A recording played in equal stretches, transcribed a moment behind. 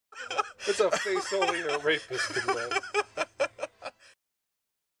It's a face only a rapist can wear.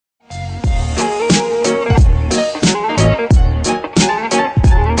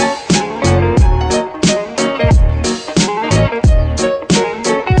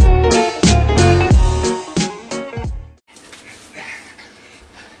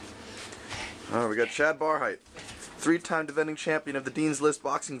 Oh, we got Chad Barheit, 3-time defending champion of the Dean's List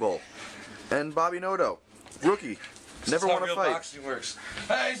Boxing Bowl, and Bobby Noto, rookie, never won a fight. Boxing works.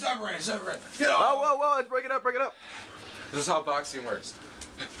 Hey, separate. Get off. Oh, whoa, break it up. This is how boxing works.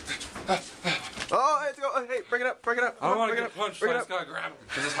 Oh, hey, break it up. I don't want to get punched, I just gotta grab him.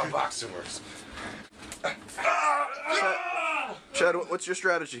 This is how boxing works. Chad, what's your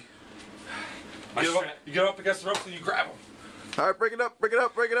strategy? You get up against the ropes and you grab him. All right, break it up.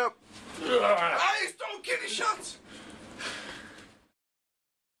 Hey, don't get any shots.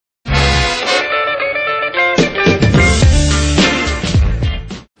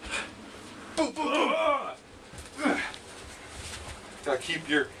 Gotta keep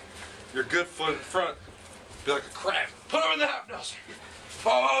your good foot in front. Be like a crab. Put him in the half, Nelson.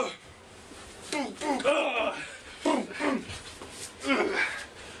 Oh.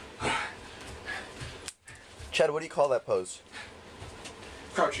 Chad, what do you call that pose?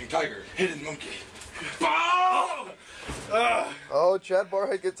 Crouching tiger, hidden monkey. Oh, Chad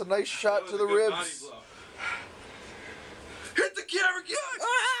Barheit gets a nice shot to the ribs. Hit the camera, guys!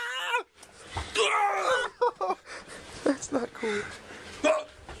 That's not cool.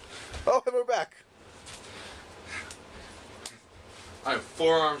 Oh, and we're back. I have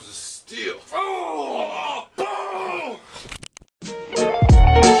forearms of steel. Oh!